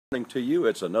To you,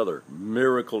 it's another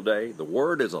miracle day. The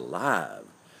Word is alive,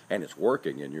 and it's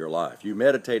working in your life. You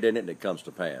meditate in it, and it comes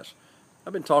to pass.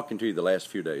 I've been talking to you the last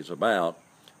few days about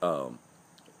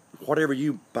whatever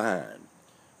you bind,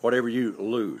 whatever you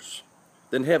loose,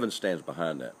 then heaven stands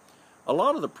behind that. A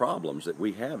lot of the problems that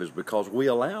we have is because we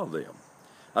allow them.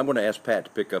 I'm going to ask Pat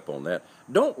to pick up on that.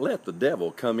 Don't let the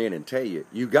devil come in and tell you,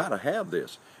 you got to have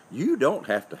this. You don't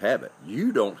have to have it.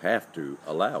 You don't have to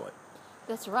allow it.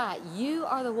 That's right. You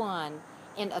are the one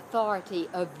in authority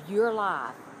of your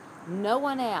life. No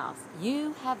one else.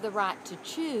 You have the right to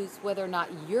choose whether or not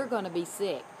you're going to be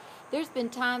sick. There's been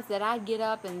times that I'd get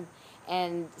up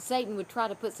and Satan would try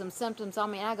to put some symptoms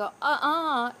on me, and I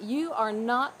go, you are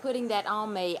not putting that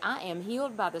on me. I am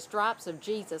healed by the stripes of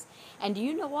Jesus. And do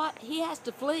you know what? He has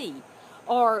to flee.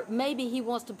 Or maybe he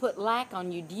wants to put lack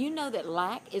on you. Do you know that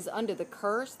lack is under the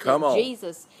curse that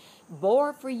Jesus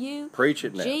bore for you? Preach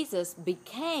it now. Jesus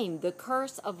became the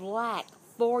curse of lack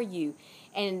for you.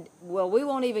 And, well, we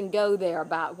won't even go there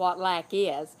about what lack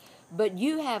is, but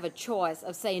you have a choice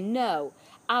of saying, no,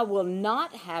 I will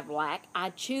not have lack.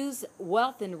 I choose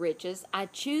wealth and riches. I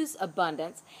choose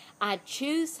abundance. I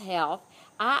choose health.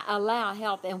 I allow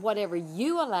health, and whatever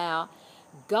you allow,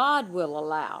 God will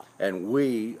allow. And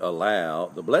we allow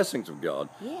the blessings of God.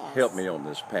 Yes. Help me on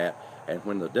this, Pat. And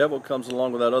when the devil comes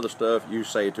along with that other stuff, you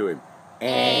say to him,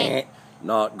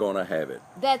 not going to have it.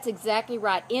 That's exactly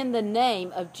right. In the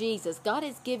name of Jesus. God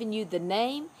has given you the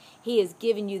name. He has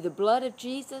given you the blood of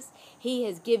Jesus. He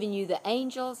has given you the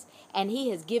angels. And He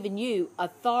has given you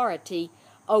authority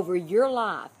over your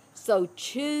life. So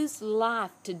choose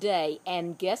life today.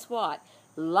 And guess what?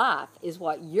 Life is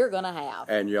what you're going to have.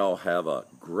 And y'all have a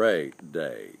great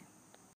day.